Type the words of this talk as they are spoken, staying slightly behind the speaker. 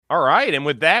All right, and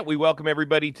with that, we welcome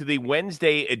everybody to the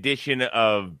Wednesday edition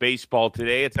of Baseball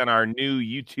Today. It's on our new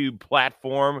YouTube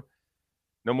platform.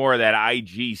 No more of that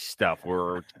IG stuff.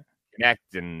 We're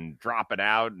connect and dropping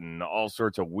out and all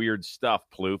sorts of weird stuff,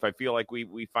 Plouffe. I feel like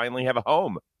we finally have a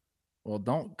home. Well,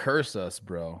 don't curse us,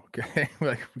 bro. Okay,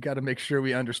 like we got to make sure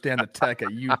we understand the tech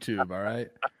at YouTube. All right.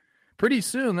 Pretty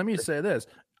soon, let me say this: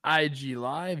 IG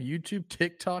Live, YouTube,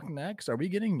 TikTok next. Are we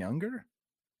getting younger?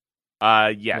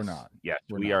 Yes. We're not.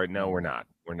 We are. No, we're not.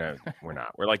 We're not.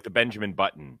 We're like the Benjamin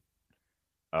Button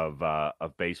of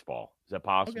baseball. Is that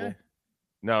possible? Okay.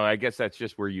 No, I guess that's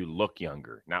just where you look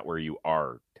younger, not where you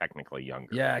are technically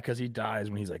younger. Yeah, because he dies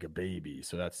when he's like a baby.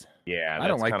 So that's I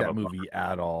don't like kind that of movie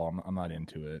at all. I'm not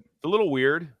into it. It's a little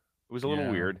weird. It was a little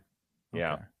weird.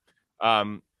 Yeah.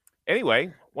 Okay.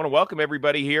 Anyway, want to welcome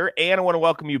everybody here, and I want to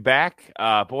welcome you back.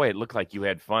 Boy, it looked like you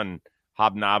had fun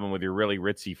hobnobbing with your really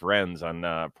ritzy friends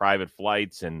on private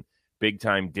flights and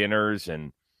big-time dinners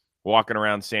and walking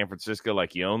around San Francisco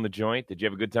like you own the joint. Did you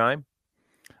have a good time?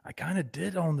 I kind of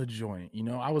did own the joint.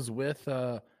 I was with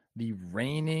the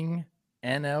reigning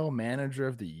NL Manager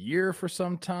of the Year for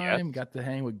some time. Yes. Got to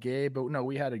hang with Gabe, but no,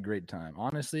 we had a great time.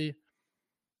 Honestly,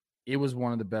 it was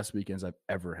one of the best weekends I've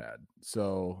ever had.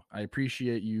 So I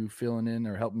appreciate you filling in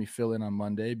or helping me fill in on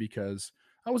Monday because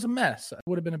I was a mess. It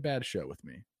would have been a bad show with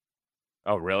me.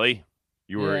 Oh, really?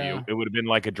 You were. Yeah. It would have been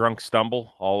like a drunk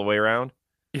stumble all the way around.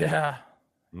 Yeah.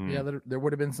 Yeah, there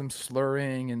would have been some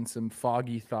slurring and some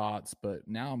foggy thoughts, but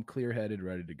now I'm clear-headed,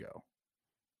 ready to go.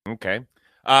 Okay.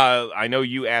 I know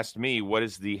you asked me, what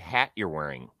is the hat you're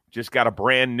wearing? Just got a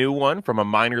brand new one from a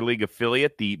minor league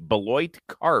affiliate, the Beloit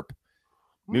Carp,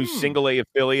 new single A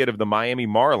affiliate of the Miami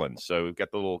Marlins. So we've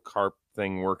got the little carp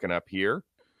thing working up here.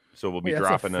 So we'll be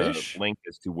dropping a link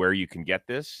as to where you can get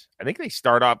this. I think they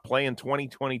start out playing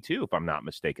 2022, if I'm not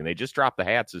mistaken. They just dropped the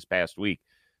hats this past week.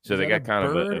 So they got kind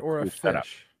of a or a cool fish. Setup.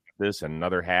 This and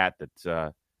another hat that's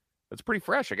pretty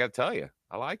fresh. I got to tell you,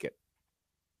 I like it.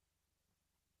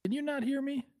 Can you not hear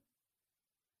me?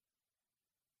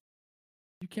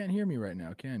 You can't hear me right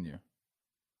now, can you?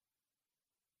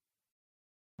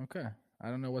 Okay, I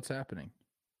don't know what's happening.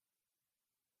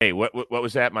 Hey, what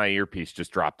was that? My earpiece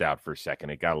just dropped out for a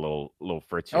second. It got a little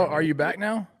fritzy. Oh, are you back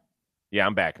now? Yeah,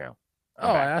 I'm back now.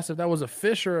 I asked if that was a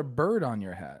fish or a bird on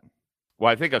your hat.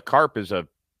 Well, I think a carp is I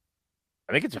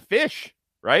think it's a fish,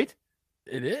 right?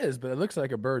 It is, but it looks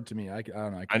like a bird to me. I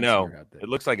don't know. I know. It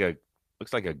looks like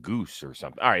a goose or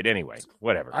something. All right. Anyway,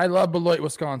 whatever. I love Beloit,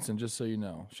 Wisconsin. Just so you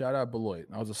know, shout out Beloit.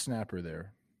 I was a snapper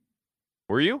there.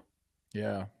 Were you?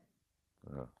 Yeah.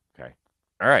 Okay.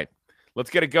 All right. Let's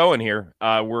get it going here.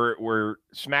 We're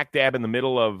smack dab in the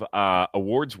middle of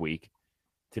awards week.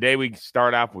 Today we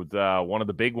start off with one of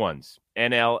the big ones.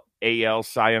 NL AL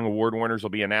Cy Young Award winners will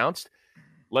be announced.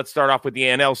 Let's start off with the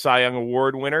NL Cy Young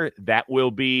Award winner. That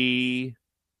will be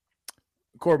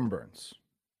Corbin Burns.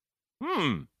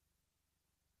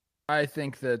 I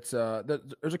think that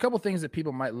there's a couple things that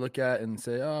people might look at and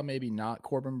say, oh, maybe not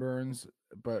Corbin Burns.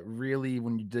 But really,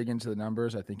 when you dig into the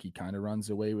numbers, I think he kind of runs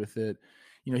away with it.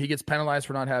 He gets penalized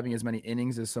for not having as many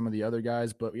innings as some of the other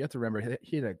guys. But you have to remember,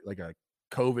 he had a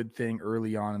COVID thing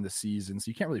early on in the season. So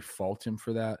you can't really fault him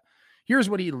for that. Here's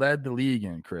what he led the league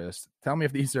in, Chris. Tell me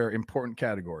if these are important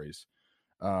categories.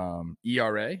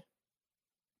 ERA.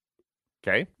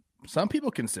 Okay. Some people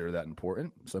consider that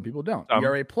important. Some people don't.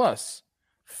 ERA plus.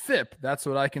 FIP. That's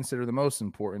what I consider the most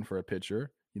important for a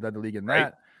pitcher. He led the league in that.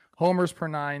 Right. Homers per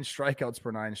 9, strikeouts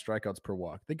per 9, strikeouts per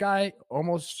walk. The guy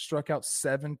almost struck out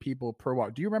 7 people per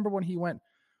walk. Do you remember when he went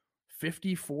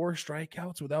 54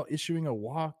 strikeouts without issuing a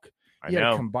walk? He had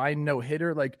a combined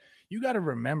no-hitter. Like, you got to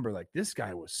remember, like, this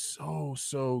guy was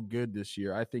so good this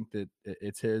year. I think that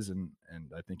it's his, and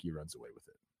I think he runs away with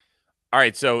it. All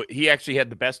right, so he actually had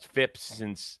the best FIP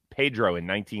since Pedro in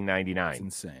 1999. That's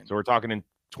insane. So we're talking in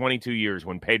 22 years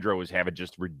when Pedro was having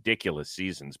just ridiculous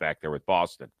seasons back there with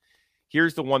Boston.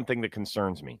 Here's the one thing that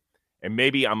concerns me, and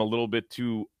maybe I'm a little bit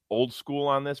too old school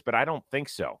on this, but I don't think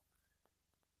so.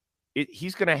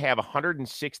 He's going to have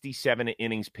 167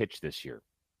 innings pitched this year.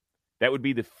 That would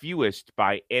be the fewest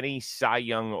by any Cy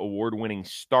Young award-winning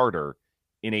starter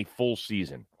in a full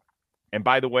season. And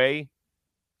by the way,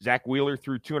 Zach Wheeler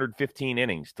threw 215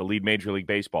 innings to lead Major League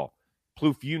Baseball.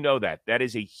 Plouffe, you know that. That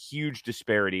is a huge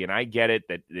disparity, and I get it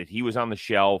that he was on the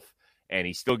shelf and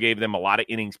he still gave them a lot of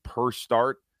innings per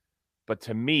start. But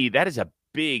to me, that is a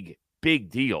big,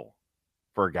 big deal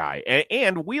for a guy.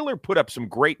 And Wheeler put up some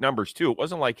great numbers, too. It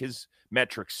wasn't like his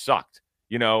metrics sucked.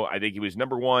 I think he was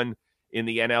number one in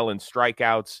the NL in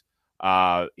strikeouts.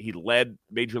 He led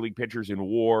Major League pitchers in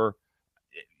WAR.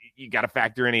 You got to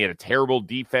factor in he had a terrible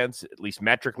defense, at least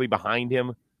metrically, behind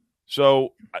him.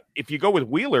 So if you go with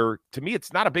Wheeler, to me,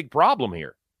 it's not a big problem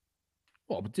here.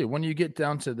 Well, but dude, when you get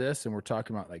down to this and we're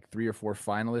talking about like 3 or 4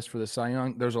 finalists for the Cy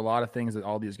Young, there's a lot of things that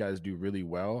all these guys do really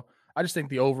well. I just think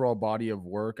the overall body of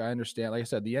work, I understand. Like I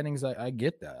said, the innings, I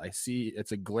get that. I see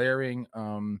it's a glaring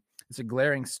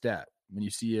stat when you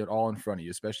see it all in front of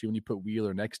you, especially when you put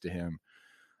Wheeler next to him.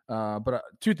 But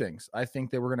 2 things. I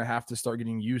think that we're going to have to start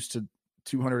getting used to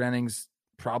 200 innings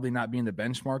probably not being the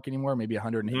benchmark anymore. Maybe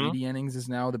 180 innings is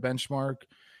now the benchmark.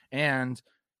 And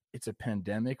it's a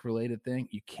pandemic related thing.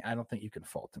 I don't think you can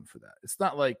fault him for that. It's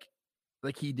not like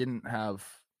he didn't have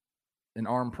an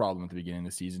arm problem at the beginning of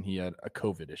the season. He had a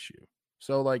COVID issue.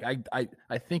 So like, I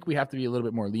think we have to be a little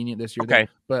bit more lenient this year. Okay.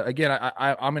 But again,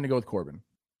 I'm going to go with Corbin.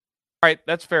 All right.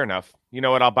 That's fair enough. You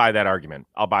know what? I'll buy that argument.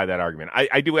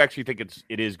 I do actually think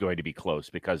it is going to be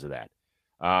close because of that.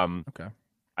 Okay.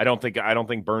 I don't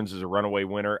think Burns is a runaway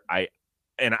winner.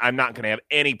 I'm not going to have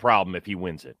any problem if he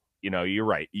wins it. You know, you're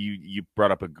right. You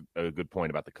brought up a good point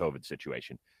about the COVID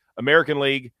situation. American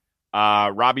League,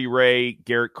 Robbie Ray,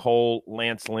 Garrett Cole,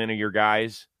 Lance Lynn are your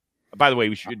guys. By the way,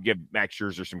 we should give Max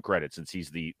Scherzer some credit since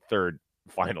he's the 3rd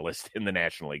finalist in the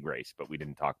National League race, but we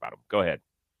didn't talk about him. Go ahead.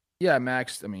 Yeah,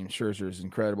 Max, Scherzer is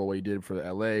incredible. What he did for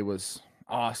the LA was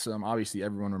awesome. Obviously,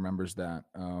 everyone remembers that.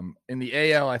 In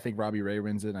the AL, I think Robbie Ray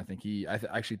wins it. I think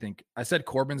actually think I said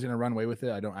Corbin's going to run away with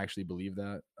it. I don't actually believe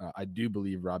that. I do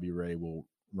believe Robbie Ray will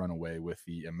run away with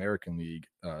the American League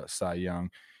Cy Young.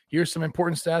 Here's some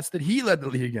important stats that he led the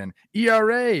league in.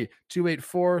 ERA, 2.84,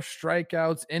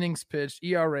 strikeouts, innings pitched,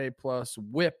 ERA plus,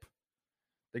 whip.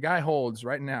 The guy holds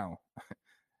right now,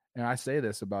 and I say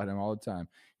this about him all the time,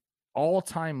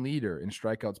 all-time leader in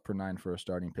strikeouts per 9 for a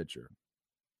starting pitcher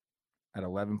at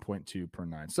 11.2 per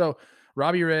 9. So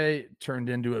Robbie Ray turned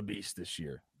into a beast this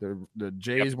year. The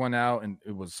Jays went out, and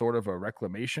it was sort of a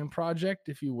reclamation project,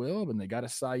 if you will, and they got a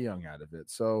Cy Young out of it.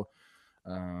 So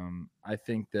I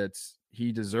think that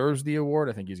he deserves the award.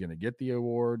 I think he's going to get the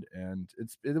award, and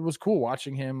it was cool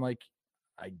watching him, like,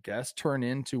 I guess, turn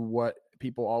into what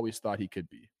people always thought he could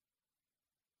be.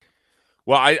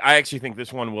 Well, I actually think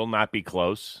this one will not be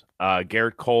close.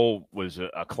 Garrett Cole was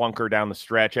a clunker down the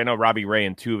stretch. I know Robbie Ray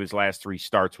in 2 of his last 3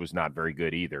 starts was not very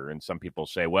good either. And some people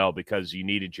say, well, because you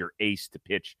needed your ace to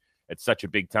pitch at such a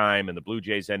big time and the Blue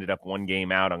Jays ended up 1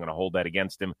 game out, I'm going to hold that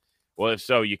against him. Well, if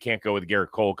so, you can't go with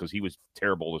Garrett Cole because he was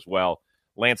terrible as well.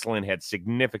 Lance Lynn had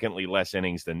significantly less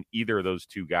innings than either of those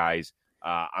 2 guys.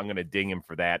 I'm going to ding him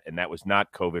for that, and that was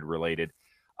not COVID related.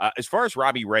 As far as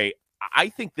Robbie Ray, I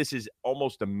think this is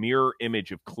almost a mirror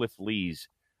image of Cliff Lee's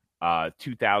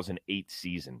 2008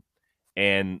 season.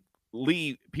 And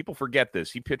Lee, people forget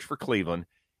this. He pitched for Cleveland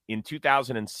in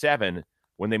 2007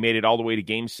 when they made it all the way to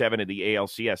Game 7 of the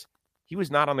ALCS. He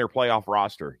was not on their playoff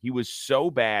roster. He was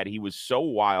so bad. He was so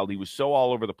wild. He was so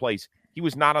all over the place. He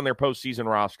was not on their postseason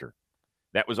roster.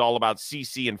 That was all about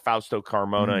CC and Fausto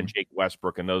Carmona and Jake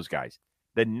Westbrook and those guys.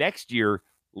 The next year,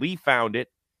 Lee found it.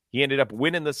 He ended up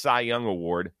winning the Cy Young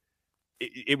Award.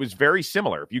 It was very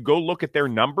similar. If you go look at their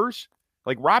numbers,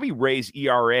 like Robbie Ray's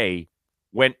ERA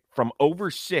went from over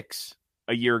 6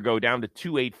 a year ago down to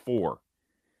 2.84.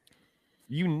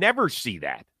 You never see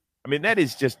that. I mean, that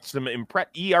is just some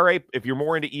ERA. If you're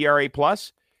more into ERA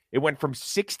plus, it went from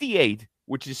 68,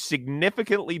 which is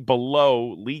significantly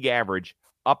below league average,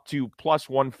 up to plus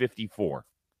 154.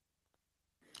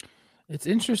 It's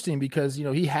interesting because,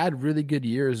 he had really good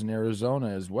years in Arizona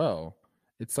as well.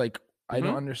 It's like, I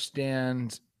don't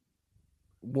understand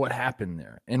what happened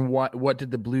there and what did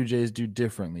the Blue Jays do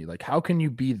differently? Like, how can you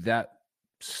be that?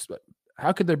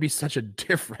 How could there be such a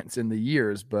difference in the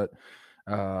years? But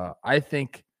I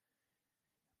think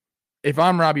if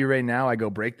I'm Robbie Ray now, I go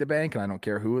break the bank and I don't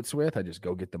care who it's with. I just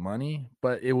go get the money.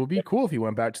 But it would be cool if he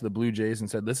went back to the Blue Jays and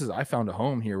said, I found a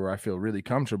home here where I feel really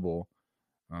comfortable.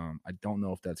 I don't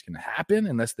know if that's going to happen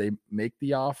unless they make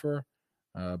the offer.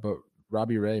 But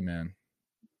Robbie Ray, man,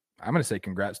 I'm going to say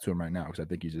congrats to him right now because I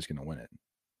think he's just going to win it.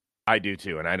 I do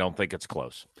too, and I don't think it's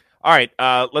close. All right,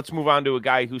 let's move on to a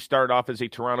guy who started off as a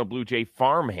Toronto Blue Jay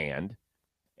farmhand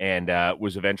and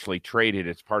was eventually traded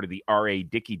as part of the R.A.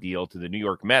 Dickey deal to the New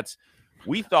York Mets.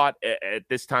 We thought at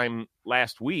this time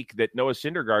last week that Noah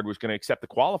Syndergaard was going to accept the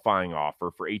qualifying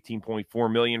offer for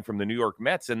 $18.4 million from the New York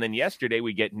Mets, and then yesterday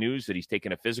we get news that he's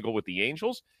taken a physical with the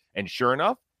Angels, and sure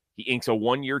enough, he inks a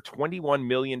 1-year, $21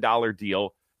 million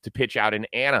deal to pitch out in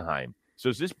Anaheim. So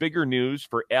is this bigger news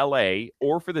for L.A.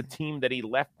 or for the team that he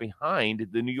left behind,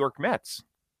 the New York Mets?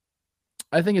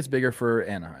 I think it's bigger for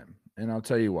Anaheim, and I'll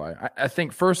tell you why. I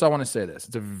think first I want to say this.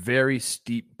 It's a very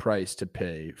steep price to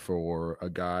pay for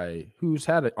a guy who's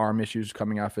had arm issues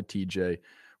coming off of TJ.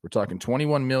 We're talking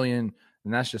 $21 million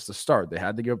And that's just the start. They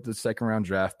had to give up the second round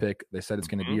draft pick. They said it's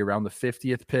going to be around the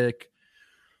 50th pick.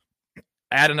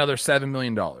 Add another $7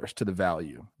 million to the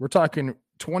value. We're talking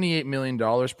 $28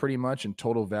 million pretty much in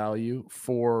total value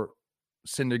for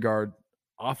Syndergaard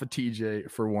off of TJ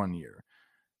for 1 year.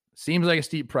 Seems like a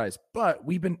steep price, but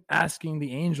we've been asking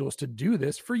the Angels to do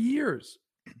this for years.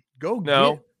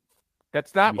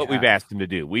 That's not what we've asked them to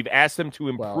do. We've asked them to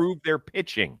improve their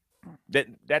pitching.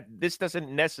 That this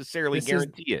doesn't necessarily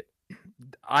guarantee it.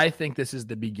 I think this is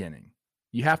the beginning.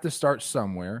 You have to start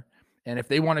somewhere, and if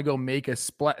they want to go make a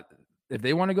splash,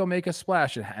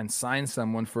 and sign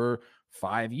someone for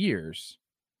 5 years,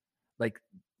 like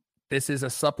this is a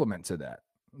supplement to that.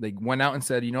 They went out and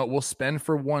said, you know what, we'll spend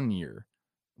for 1 year.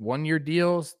 1 year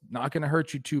deals, not going to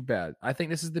hurt you too bad. I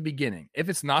think this is the beginning. If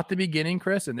it's not the beginning,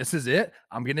 Chris, and this is it,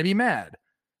 I'm going to be mad.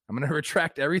 I'm going to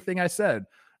retract everything I said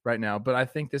right now, but I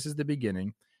think this is the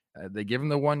beginning. They give him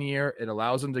the 1 year. It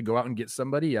allows them to go out and get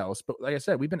somebody else. But like I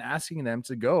said, we've been asking them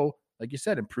to go, like you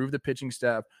said, improve the pitching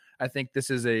staff. I think this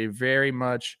is a very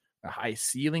much a high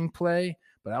ceiling play,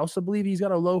 but I also believe he's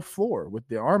got a low floor with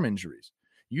the arm injuries.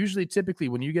 Usually, typically,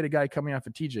 when you get a guy coming off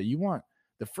of TJ, you want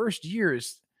the first year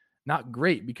is not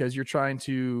great because you're trying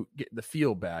to get the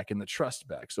feel back and the trust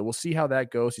back. So we'll see how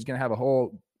that goes. He's going to have a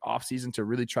whole offseason to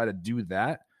really try to do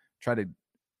that, try to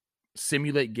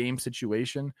simulate game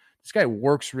situation. This guy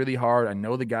works really hard. I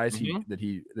know the guys that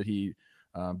he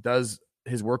does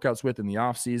his workouts with in the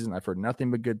offseason. I've heard nothing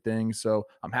but good things. So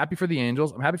I'm happy for the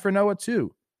Angels. I'm happy for Noah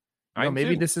too.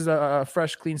 Maybe this is a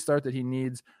fresh, clean start that he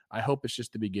needs. I hope it's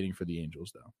just the beginning for the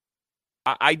Angels, though.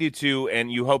 I do too,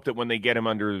 and you hope that when they get him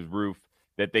under his roof,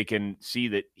 that they can see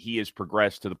that he has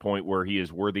progressed to the point where he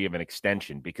is worthy of an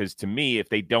extension. Because to me, if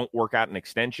they don't work out an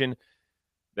extension,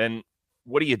 then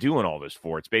what are you doing all this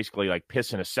for? It's basically like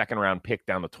pissing a second-round pick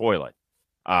down the toilet,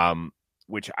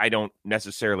 which I don't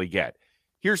necessarily get.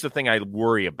 Here's the thing I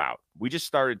worry about. We just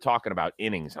started talking about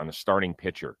innings on the starting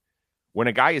pitcher. When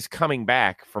a guy is coming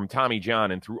back from Tommy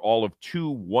John and through all of 2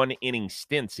 one-inning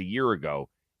stints a year ago,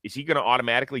 is he going to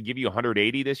automatically give you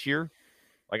 180 this year?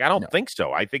 Like, I don't think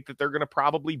so. I think that they're going to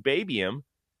probably baby him,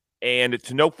 and it's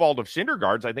no fault of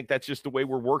Syndergaard's. I think that's just the way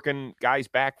we're working guys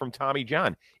back from Tommy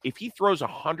John. If he throws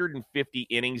 150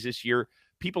 innings this year,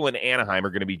 people in Anaheim are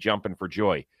going to be jumping for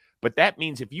joy. But that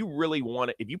means if you really want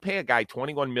to, if you pay a guy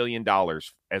 $21 million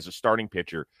as a starting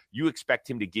pitcher, you expect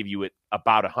him to give you it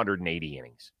about 180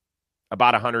 innings.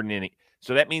 About 180.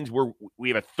 So that means we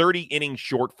have a 30-inning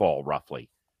shortfall, roughly,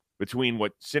 between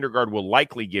what Syndergaard will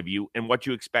likely give you and what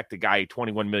you expect a guy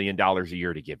 $21 million a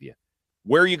year to give you.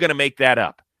 Where are you going to make that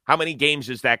up? How many games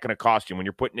is that going to cost you when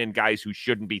you're putting in guys who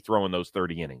shouldn't be throwing those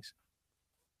 30 innings?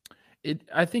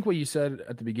 I think what you said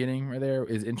at the beginning right there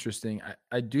is interesting.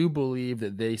 I do believe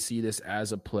that they see this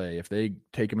as a play. If they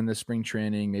take him in the spring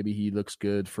training, maybe he looks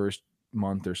good first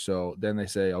month or so, then they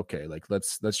say, okay, like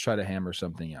let's try to hammer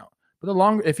something out.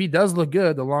 But if he does look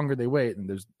good, the longer they wait,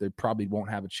 and they probably won't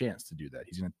have a chance to do that.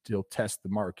 He'll test the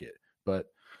market. But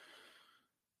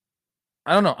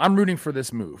I don't know. I'm rooting for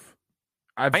this move.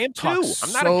 I am talked too.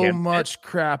 I'm not so much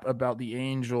crap about the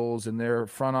Angels and their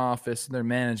front office and their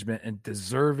management, and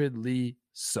deservedly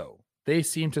so. They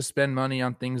seem to spend money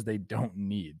on things they don't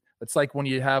need. It's like when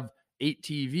you have 8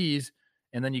 TVs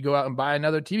and then you go out and buy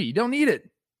another TV. You don't need it.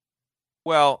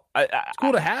 Well, it's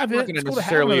cool to have it. I'm not going to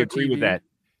necessarily agree with that.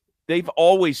 They've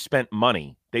always spent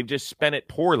money. They've just spent it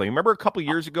poorly. Remember a couple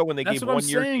years ago when they gave 1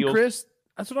 year deals? Chris,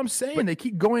 that's what I'm saying. But they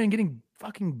keep going and getting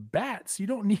fucking bats. You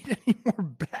don't need any more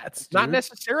bats, dude. Not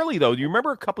necessarily, though. You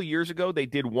remember a couple years ago they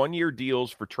did 1 year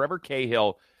deals for Trevor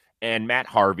Cahill and Matt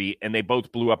Harvey, and they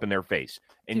both blew up in their face.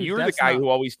 And dude, you're the guy who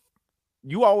always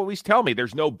tell me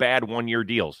there's no bad 1 year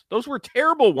deals. Those were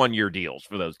terrible 1 year deals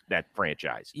for that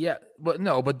franchise. Yeah, but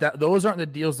those aren't the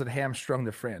deals that hamstrung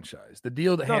the franchise. The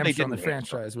deal that hamstrung the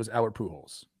franchise was Albert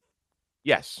Pujols.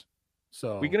 Yes.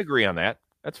 So we can agree on that.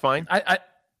 That's fine.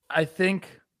 I think,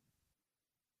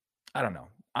 I don't know.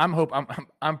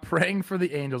 I'm praying for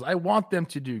the Angels. I want them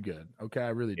to do good. Okay, I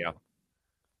really do.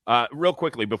 Real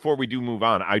quickly, before we do move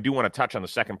on, I do want to touch on the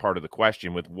second part of the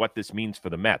question with what this means for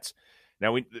the Mets.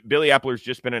 Now, Billy Epler's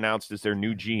just been announced as their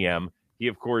new GM. He,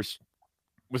 of course,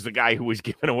 was the guy who was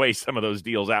giving away some of those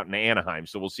deals out in Anaheim.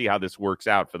 So we'll see how this works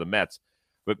out for the Mets.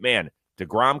 But, man,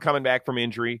 DeGrom coming back from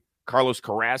injury. Carlos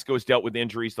Carrasco has dealt with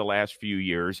injuries the last few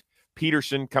years.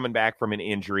 Peterson coming back from an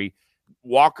injury.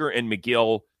 Walker and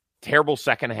McGill, terrible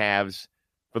second halves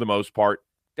for the most part.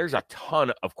 There's a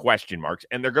ton of question marks,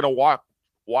 and they're going to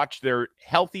watch their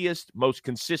healthiest, most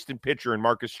consistent pitcher in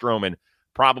Marcus Stroman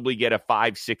probably get a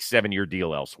 5, 6, 7-year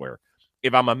deal elsewhere.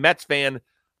 If I'm a Mets fan,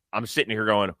 I'm sitting here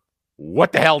going,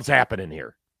 what the hell's happening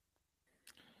here?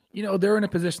 They're in a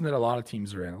position that a lot of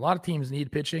teams are in. A lot of teams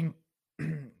need pitching.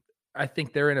 I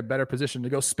think they're in a better position to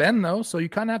go spend, though. So you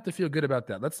kind of have to feel good about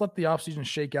that. Let's let the offseason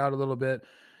shake out a little bit.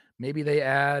 Maybe they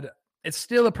add. It's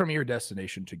still a premier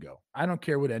destination to go. I don't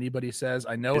care what anybody says.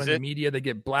 I know the media, they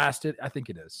get blasted. I think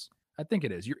it is.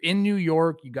 You're in New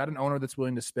York. You got an owner that's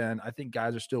willing to spend. I think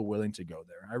guys are still willing to go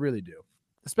there. I really do.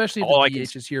 Especially if the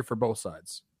DH is here for both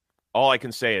sides. All I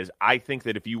can say is I think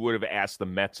that if you would have asked the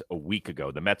Mets a week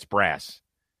ago, the Mets brass,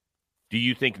 do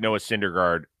you think Noah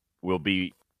Syndergaard will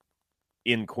be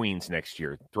in Queens next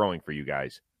year throwing for you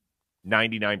guys?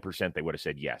 99% they would have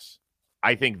said yes.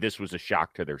 I think this was a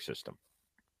shock to their system.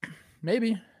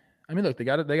 Maybe. I mean, look, they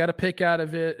got to pick out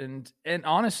of it, and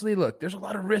honestly, look, there's a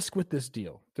lot of risk with this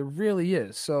deal. There really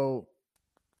is. So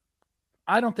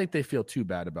I don't think they feel too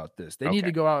bad about this. They need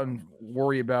to go out and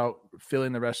worry about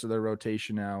filling the rest of their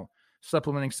rotation out,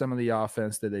 supplementing some of the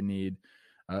offense that they need.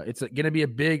 It's going to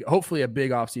be hopefully a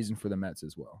big offseason for the Mets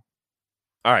as well.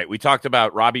 All right, we talked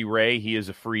about Robbie Ray. He is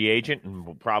a free agent, and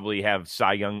we'll probably have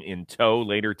Cy Young in tow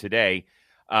later today.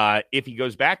 If he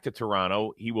goes back to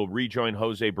Toronto, he will rejoin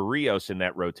Jose Berrios in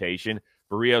that rotation.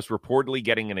 Berrios reportedly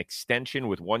getting an extension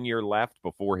with 1 year left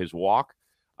before his walk.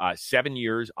 7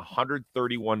 years,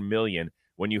 $131 million.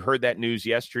 When you heard that news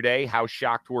yesterday, how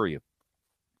shocked were you?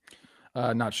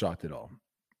 Not shocked at all.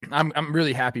 I'm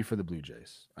really happy for the Blue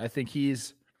Jays. I think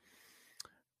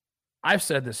I've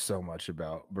said this so much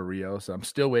about Berrios. I'm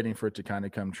still waiting for it to kind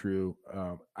of come true.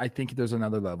 I think there's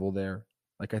another level there.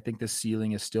 Like, I think the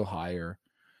ceiling is still higher.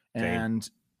 Same. And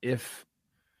if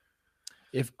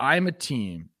I'm a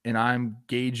team and I'm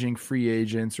gauging free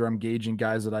agents or I'm gauging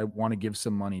guys that I want to give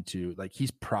some money to, like,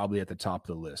 he's probably at the top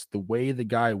of the list. The way the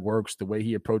guy works, the way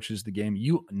he approaches the game,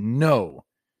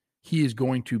 he is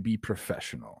going to be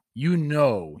professional.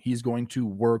 He's going to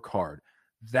work hard.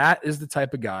 That is the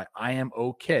type of guy I am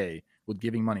okay with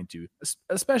giving money to,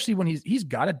 especially when he's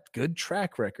got a good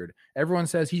track record. Everyone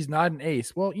says he's not an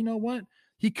ace. Well, you know what?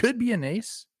 He could be an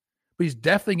ace, but he's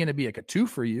definitely going to be like a 2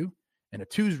 for you, and a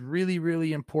 2 is really,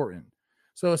 really important.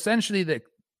 So essentially, that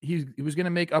he was going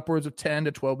to make upwards of $10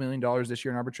 to $12 million this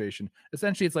year in arbitration.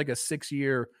 Essentially, it's like a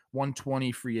 6-year,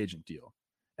 120 free agent deal,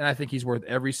 and I think he's worth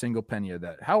every single penny of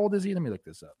that. How old is he? Let me look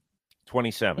this up.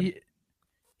 27.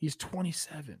 He's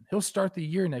 27. He'll start the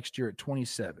year next year at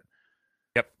 27.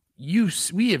 Yep.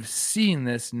 We have seen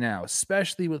this now,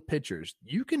 especially with pitchers.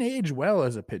 You can age well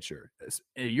as a pitcher.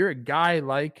 You're a guy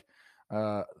like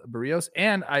Berrios,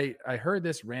 and I heard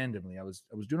this randomly. I was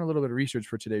doing a little bit of research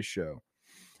for today's show,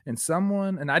 and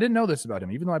I didn't know this about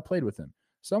him, even though I played with him.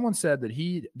 Someone said that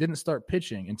he didn't start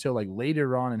pitching until like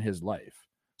later on in his life.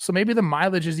 So maybe the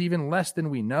mileage is even less than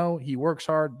we know. He works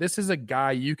hard. This is a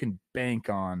guy you can bank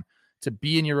on to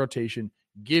be in your rotation,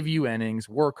 give you innings,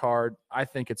 work hard. I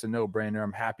think it's a no-brainer.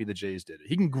 I'm happy the Jays did it.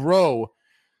 He can grow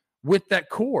with that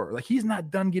core. Like, he's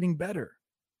not done getting better.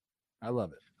 I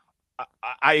love it.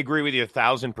 I agree with you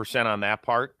 1,000% on that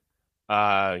part.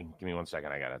 Give me 1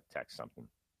 second. I got to text something.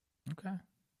 Okay.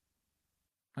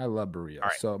 I love Berrios.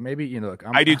 Right. So maybe, look,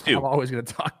 I do too. I'm always going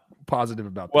to talk positive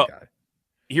about the guy.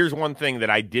 Here's one thing that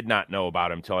I did not know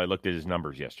about him until I looked at his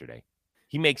numbers yesterday.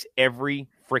 He makes every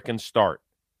freaking start.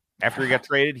 After he got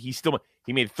traded,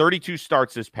 he made 32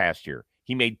 starts this past year.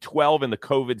 He made 12 in the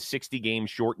COVID 60-game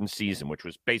shortened season, which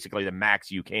was basically the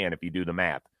max you can if you do the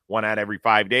math. 1 out every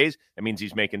 5 days. That means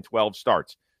he's making 12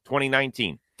 starts.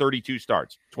 2019, 32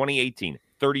 starts. 2018,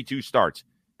 32 starts.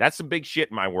 That's some big shit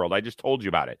in my world. I just told you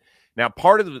about it. Now,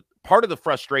 part of the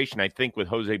frustration, I think, with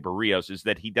Jose Berrios is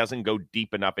that he doesn't go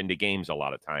deep enough into games a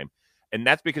lot of time, and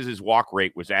that's because his walk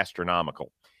rate was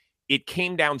astronomical. It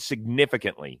came down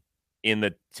significantly in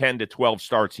the 10 to 12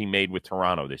 starts he made with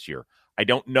Toronto this year. I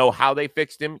don't know how they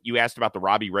fixed him. You asked about the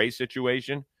Robbie Ray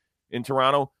situation in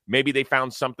Toronto. Maybe they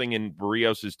found something in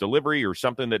Berrios' delivery or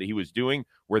something that he was doing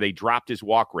where they dropped his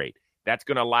walk rate. That's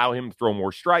going to allow him to throw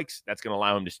more strikes. That's going to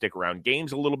allow him to stick around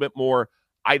games a little bit more.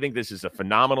 I think this is a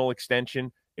phenomenal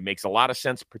extension. It makes a lot of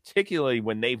sense, particularly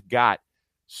when they've got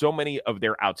so many of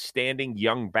their outstanding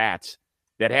young bats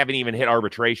that haven't even hit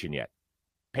arbitration yet.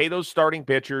 Pay those starting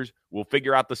pitchers. We'll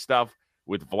figure out the stuff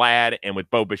with Vlad and with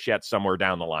Bo Bichette somewhere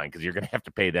down the line because you're going to have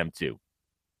to pay them too.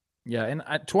 Yeah, and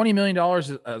 $20 million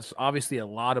is obviously a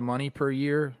lot of money per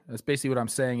year. That's basically what I'm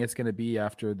saying it's going to be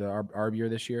after the ARB year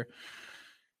this year.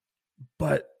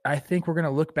 But I think we're going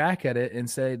to look back at it and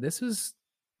say this is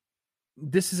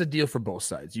a deal for both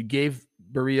sides. You gave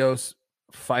Berrios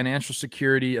financial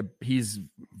security. He's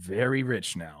very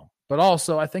rich now. But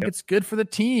also, I think it's good for the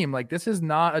team. Like, this is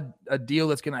not a deal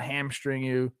that's going to hamstring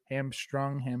you.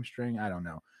 Hamstring. I don't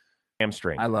know.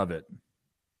 Hamstring. I love it.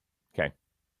 Okay.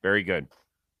 Very good.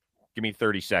 Give me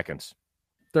 30 seconds.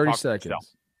 30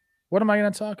 seconds. What am I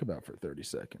going to talk about for 30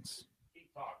 seconds?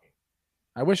 Keep talking.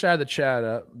 I wish I had the chat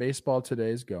up. Baseball today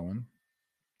is going.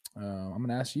 I'm going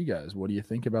to ask you guys, what do you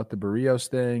think about the Berrios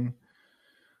thing?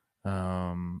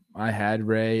 I had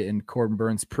Ray and Corbin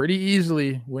Burns pretty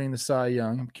easily winning the Cy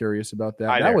Young. I'm curious about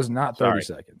that. That was not 30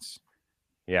 seconds.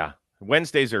 Yeah.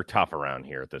 Wednesdays are tough around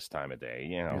here at this time of day,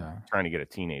 trying to get a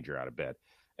teenager out of bed.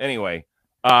 Anyway,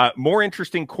 more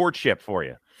interesting courtship for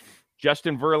you.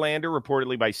 Justin Verlander,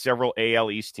 reportedly by several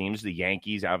AL East teams, the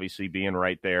Yankees obviously being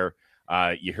right there.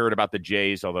 You heard about the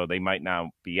Jays, although they might now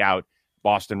be out.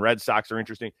 Boston Red Sox are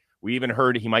interesting. We even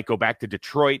heard he might go back to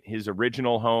Detroit, his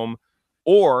original home,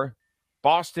 or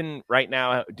Boston right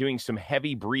now doing some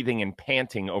heavy breathing and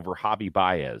panting over Javi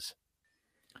Baez.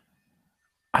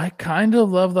 I kind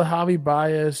of love the Javi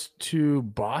Baez to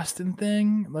Boston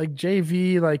thing. Like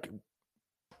JV,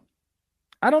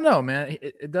 I don't know, man.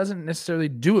 It doesn't necessarily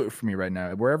do it for me right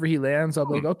now. Wherever he lands, I'll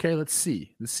be like, okay, let's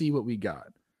see what we got.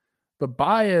 But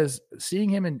Baez, seeing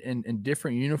him in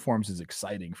different uniforms is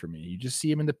exciting for me. You just see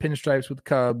him in the pinstripes with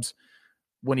Cubs.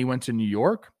 When he went to New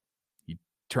York, he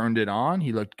turned it on.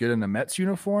 He looked good in the Mets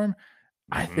uniform.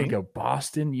 I think a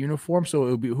Boston uniform. So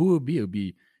it would be who would be? It would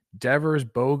be Devers,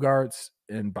 Bogarts,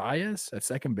 and Baez at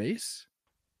second base.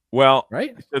 Well,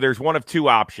 right. So there's one of two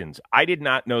options. I did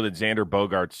not know that Xander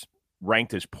Bogaerts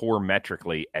ranked as poor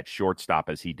metrically at shortstop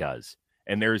as he does.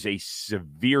 And there's a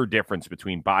severe difference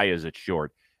between Baez at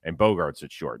short and Bogarts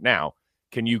at short. Now,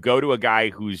 can you go to a guy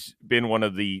who's been one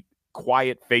of the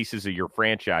quiet faces of your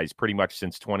franchise pretty much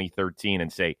since 2013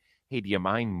 and say, hey, do you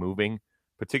mind moving?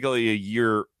 Particularly a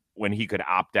year when he could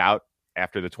opt out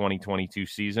after the 2022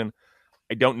 season.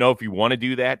 I don't know if you want to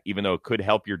do that, even though it could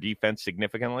help your defense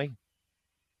significantly.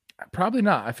 Probably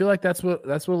not. I feel like that's what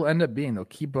will end up being. They'll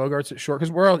keep Bogarts at short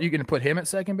because where else you can put him at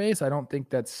second base? I don't think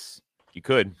that's. You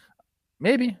could.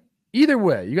 Maybe. Either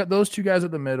way, you got those two guys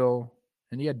at the middle,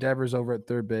 and you got Devers over at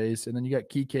third base, and then you got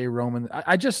Kike Roman.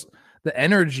 I just the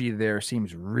energy there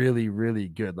seems really, really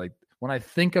good. Like when I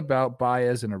think about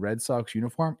Baez in a Red Sox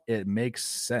uniform, it makes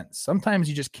sense. Sometimes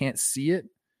you just can't see it.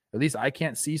 At least I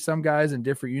can't see some guys in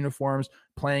different uniforms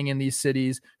playing in these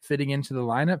cities, fitting into the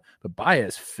lineup, but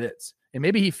Baez fits. And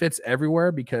maybe he fits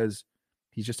everywhere because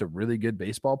he's just a really good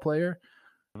baseball player.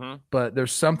 Mm-hmm. But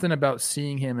there's something about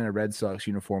seeing him in a Red Sox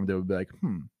uniform that would be like,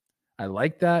 I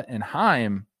like that. And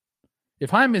if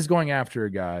Heim is going after a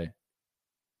guy,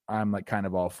 I'm like kind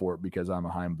of all for it because I'm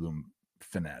a Heim Bloom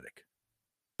fanatic.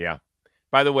 Yeah.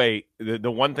 By the way,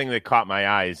 the one thing that caught my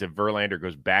eye is if Verlander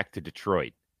goes back to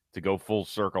Detroit to go full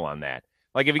circle on that.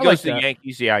 Like if he goes to the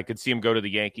Yankees, yeah, I could see him go to the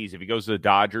Yankees. If he goes to the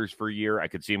Dodgers for a year, I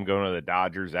could see him going to the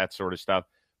Dodgers, that sort of stuff.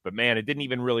 But man, it didn't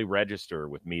even really register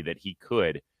with me that he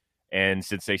could. And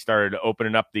since they started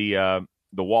opening up the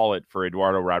wallet for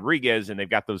Eduardo Rodriguez, and they've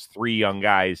got those three young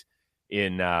guys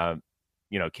in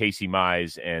Casey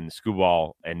Mize and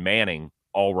Skubal and Manning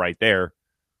all right there,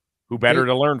 who better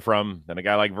to learn from than a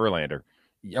guy like Verlander?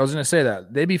 I was going to say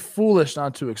that. They'd be foolish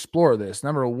not to explore this.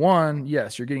 Number one,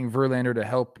 yes, you're getting Verlander to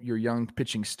help your young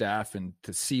pitching staff and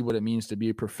to see what it means to be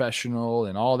a professional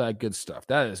and all that good stuff.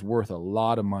 That is worth a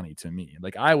lot of money to me.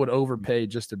 Like I would overpay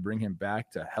just to bring him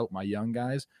back to help my young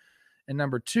guys. And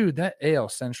number two, that AL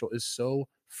Central is so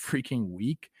freaking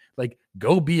weak. Like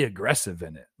go be aggressive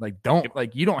in it.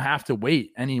 You don't have to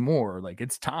wait anymore. Like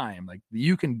it's time. Like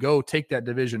you can go take that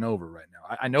division over right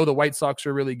now. I know the White Sox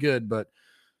are really good, but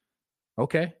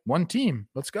okay, one team.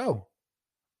 Let's go.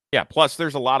 Yeah, plus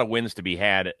there's a lot of wins to be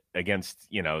had against,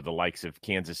 the likes of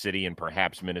Kansas City and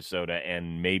perhaps Minnesota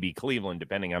and maybe Cleveland,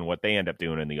 depending on what they end up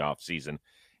doing in the offseason.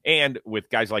 And with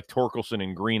guys like Torkelson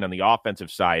and Green on the offensive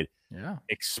side,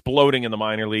 exploding in the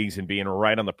minor leagues and being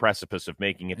right on the precipice of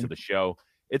making it to the show.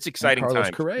 It's exciting times.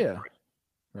 Carlos Correa,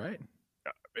 right?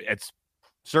 It's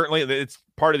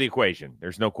part of the equation.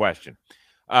 There's no question.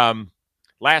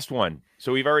 Last one.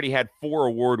 So we've already had 4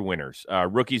 award winners.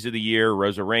 Rookies of the Year,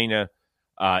 Rosarena,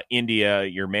 India,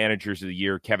 your Managers of the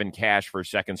Year, Kevin Cash for a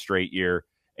second straight year,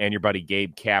 and your buddy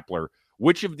Gabe Kapler.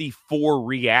 Which of the 4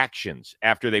 reactions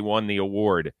after they won the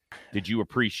award did you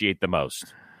appreciate the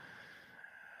most?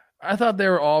 I thought they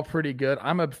were all pretty good.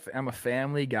 I'm a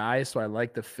family guy, so I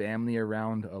like the family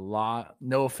around a lot.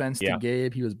 No offense to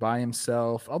Gabe. He was by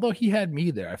himself. Although he had me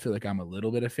there, I feel like I'm a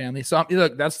little bit of family. So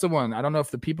look, that's the one. I don't know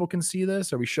if the people can see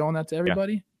this. Are we showing that to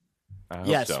everybody? Yeah.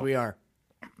 Yes, we are.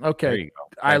 Okay.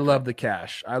 I love the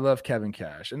Cash. I love Kevin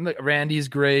Cash. And look, Randy's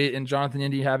great and Jonathan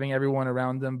Indy having everyone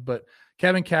around them. But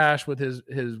Kevin Cash with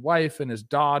his wife and his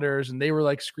daughters, and they were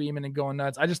like screaming and going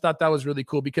nuts. I just thought that was really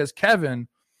cool because Kevin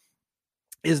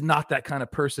is not that kind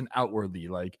of person outwardly.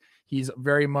 Like he's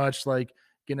very much like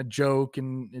gonna joke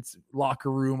and it's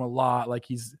locker room a lot. Like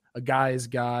he's a guy's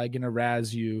guy, gonna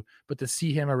razz you. But to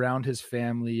see him around his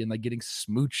family and like getting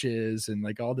smooches and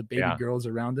like all the baby girls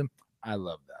around him, I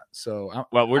love that. So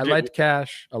I liked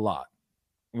Cash a lot.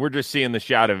 We're just seeing the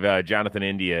shot of Jonathan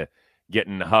India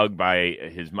getting hugged by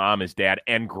his mom, his dad,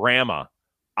 and grandma.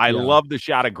 I love the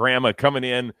shot of grandma coming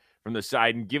in from the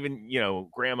side and giving,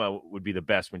 grandma would be the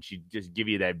best when she just give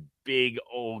you that big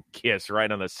old kiss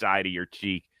right on the side of your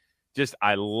cheek. Just,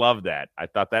 I love that. I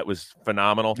thought that was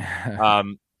phenomenal.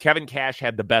 Kevin Cash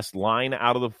had the best line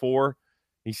out of the four.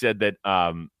 He said that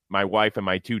my wife and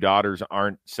my two daughters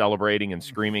aren't celebrating and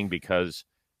screaming because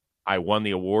I won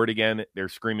the award again. They're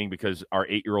screaming because our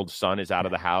 8-year-old son is out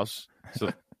of the house.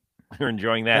 So they're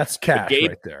enjoying that. That's Cash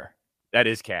right there. That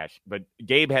is Cash. But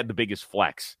Gabe had the biggest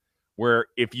flex, where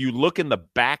if you look in the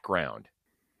background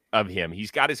of him,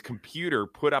 he's got his computer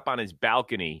put up on his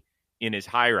balcony in his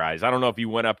high-rise. I don't know if you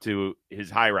went up to his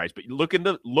high-rise, but look in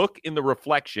the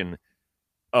reflection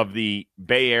of the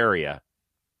Bay Area.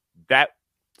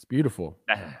 It's beautiful.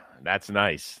 That's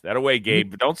nice. That away,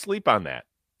 Gabe. But don't sleep on that.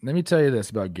 Let me tell you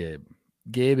this about Gabe.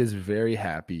 Gabe is very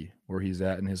happy where he's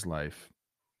at in his life.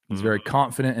 He's very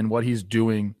confident in what he's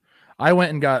doing. I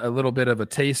went and got a little bit of a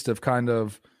taste of kind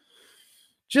of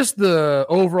just the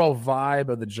overall vibe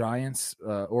of the Giants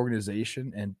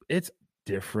organization, and it's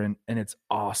different and it's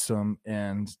awesome.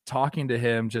 And talking to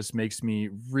him just makes me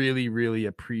really, really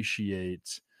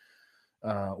appreciate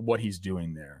what he's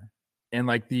doing there. And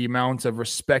like the amount of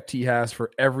respect he has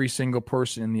for every single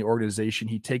person in the organization.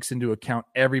 He takes into account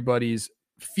everybody's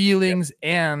feelings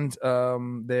and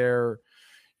their,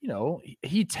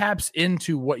 he taps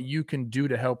into what you can do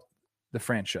to help the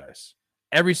franchise.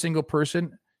 Every single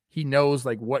person, he knows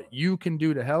like what you can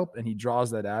do to help, and he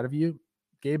draws that out of you.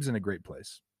 Gabe's in a great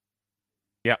place.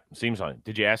 Yeah, seems like it.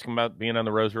 Did you ask him about being on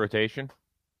the Rose rotation?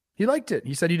 He liked it.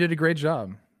 He said he did a great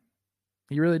job.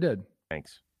 He really did.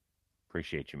 Thanks.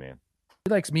 Appreciate you, man.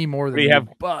 He likes me more than you,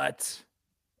 but...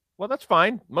 Well, that's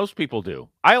fine. Most people do.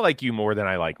 I like you more than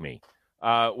I like me.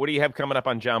 What do you have coming up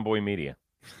on John Boy Media?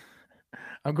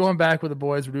 I'm going back with the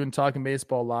boys. We're doing Talking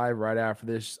Baseball live right after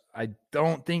this. I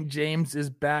don't think James is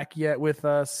back yet with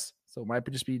us, so it might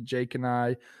just be Jake and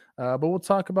I. But we'll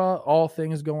talk about all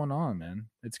things going on, man.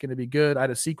 It's going to be good. I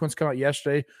had a sequence come out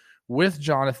yesterday with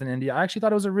Jonathan India. I actually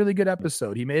thought it was a really good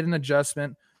episode. He made an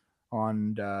adjustment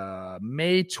on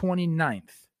May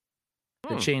 29th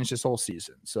that changed his whole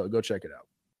season. So go check it out.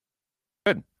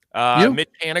 Good. Mitch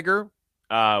Haniger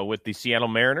with the Seattle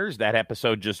Mariners. That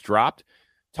episode just dropped.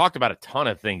 Talked about a ton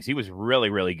of things. He was really,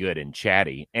 really good and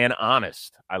chatty and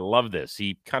honest. I love this.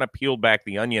 He kind of peeled back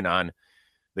the onion on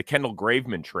the Kendall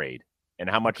Graveman trade and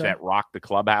how much that rocked the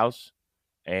clubhouse,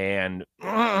 and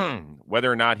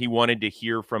whether or not he wanted to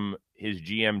hear from his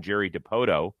GM, Jerry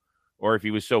DiPoto, or if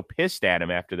he was so pissed at him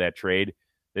after that trade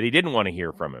that he didn't want to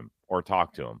hear from him or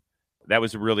talk to him. That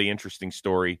was a really interesting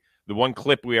story. The one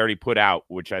clip we already put out,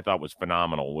 which I thought was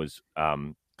phenomenal, was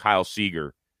Kyle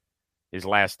Seager, his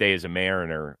last day as a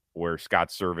Mariner, where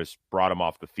Scott Service brought him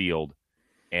off the field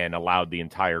and allowed the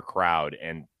entire crowd,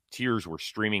 and tears were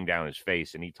streaming down his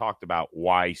face. And he talked about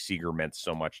why Seager meant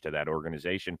so much to that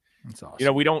organization. That's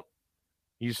awesome.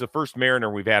 He's the first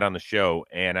Mariner we've had on the show.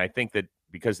 And I think that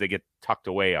because they get tucked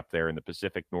away up there in the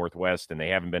Pacific Northwest and they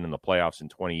haven't been in the playoffs in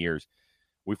 20 years,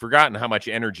 we've forgotten how much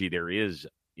energy there is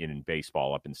in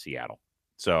baseball up in Seattle.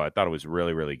 So I thought it was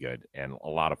really, really good and a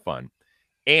lot of fun.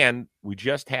 And we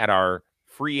just had our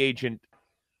free agent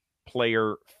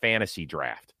player fantasy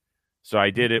draft. So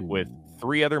I did it with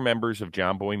 3 other members of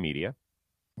John Boy Media.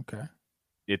 Okay.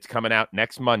 It's coming out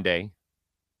next Monday.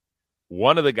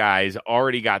 One of the guys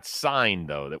already got signed,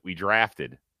 though, that we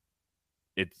drafted.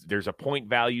 There's a point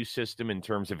value system in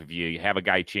terms of if you have a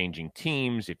guy changing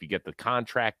teams, if you get the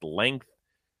contract length.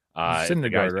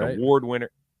 Syndergaard, right? Award winner.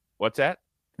 What's that?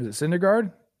 Is it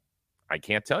Syndergaard? I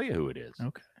can't tell you who it is.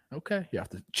 Okay. You have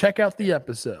to check out the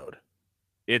episode.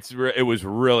 It was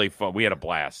really fun. We had a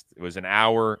blast. It was an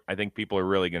hour. I think people are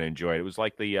really going to enjoy it. It was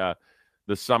like the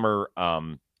summer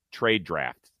trade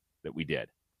draft that we did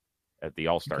at the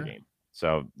All-Star game.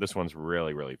 So this one's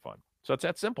really, really fun. So it's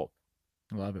that simple.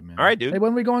 I love it, man. All right, dude. Hey,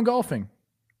 when are we going golfing?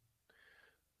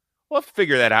 We'll have to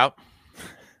figure that out.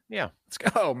 Yeah. Let's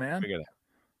go, man.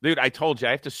 Dude, I told you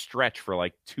I have to stretch for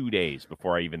like 2 days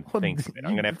before I even think of it.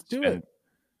 I'm going to have to spend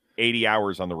 80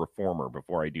 hours on the reformer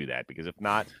before I do that, because if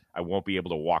not, I won't be able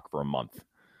to walk for a month.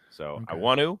 So I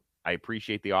want to. I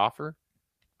appreciate the offer.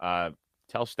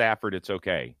 Tell Stafford it's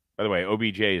okay. By the way,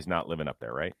 OBJ is not living up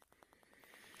there, right?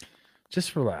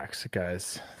 Just relax,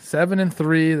 guys.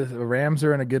 7-3. The Rams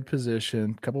are in a good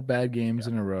position. A couple bad games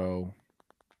in a row.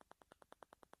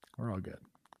 We're all good.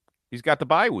 He's got the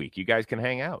bye week. You guys can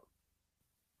hang out.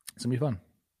 It's going to be fun.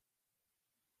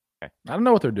 Okay. I don't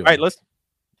know what they're doing. All right,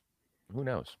 who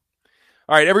knows?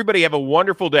 All right, everybody have a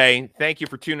wonderful day. Thank you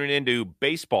for tuning into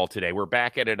baseball today. We're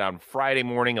back at it on Friday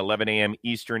morning, 11 a.m.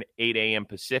 Eastern, 8 a.m.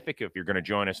 Pacific, if you're going to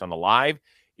join us on the live.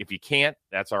 If you can't,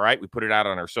 that's all right. We put it out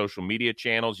on our social media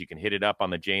channels. You can hit it up on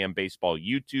the JM Baseball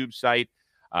YouTube site.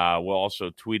 We'll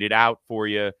also tweet it out for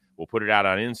you. We'll put it out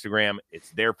on Instagram.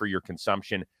 It's there for your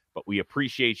consumption. But we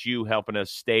appreciate you helping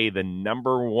us stay the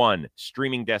number one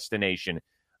streaming destination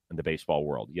in the baseball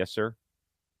world. Yes, sir?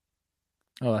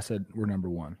 Oh, I said we're number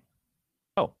one.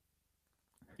 Oh,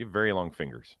 you have very long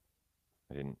fingers.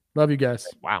 I didn't. Love you guys.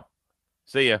 Wow.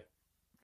 See ya.